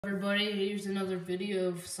Everybody, here's another video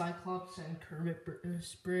of Cyclops and Kermit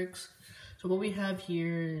Bricks. So what we have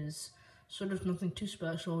here is sort of nothing too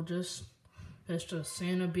special, just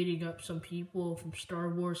Santa beating up some people from Star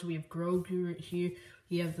Wars. We have Grogu right here,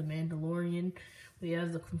 we have the Mandalorian, we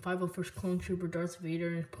have the 501st Clone Trooper, Darth Vader,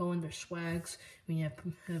 and Poe and their swags. We have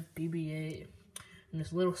BB-8 and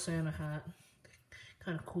this little Santa hat,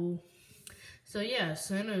 kind of cool. So yeah,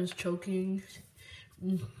 Santa is choking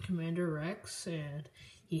Commander Rex, and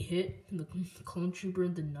he hit the Clone Trooper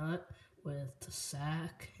in the nut with the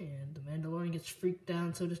sack, and the Mandalorian gets freaked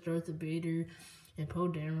out, so does Darth Vader and Poe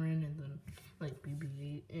Dameron, and then like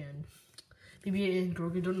BB-8 and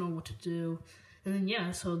Grogu don't know what to do. And then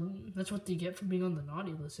yeah, so that's what they get for being on the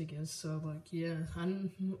naughty list, I guess. So like yeah, I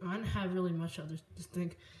don't have really much other to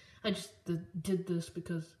think. I just did this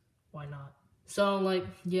because why not? So like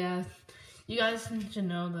yeah, you guys need to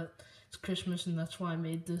know that it's Christmas and that's why I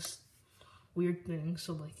made this weird thing.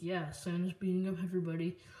 So like yeah, Santa's beating up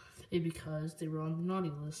everybody because they were on the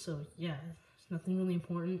naughty list. So yeah, it's nothing really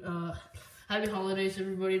important. Happy holidays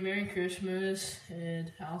everybody, Merry Christmas,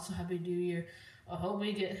 and also Happy New Year. I hope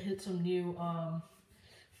we hit some new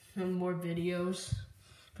more videos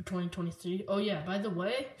for 2023. Oh yeah, by the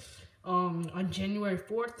way, on January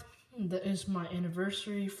 4th, that is my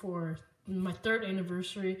anniversary, for my 3rd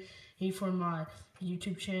anniversary for my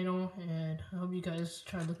YouTube channel, and I hope you guys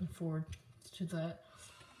try looking forward to that.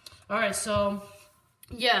 Alright, so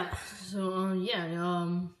yeah,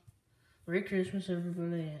 Merry Christmas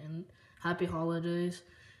everybody, and Happy Holidays.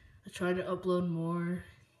 I try to upload more.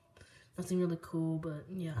 Nothing really cool, but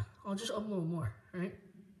yeah, I'll just upload more, alright?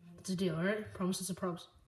 That's the deal, alright? Promise it's a promise.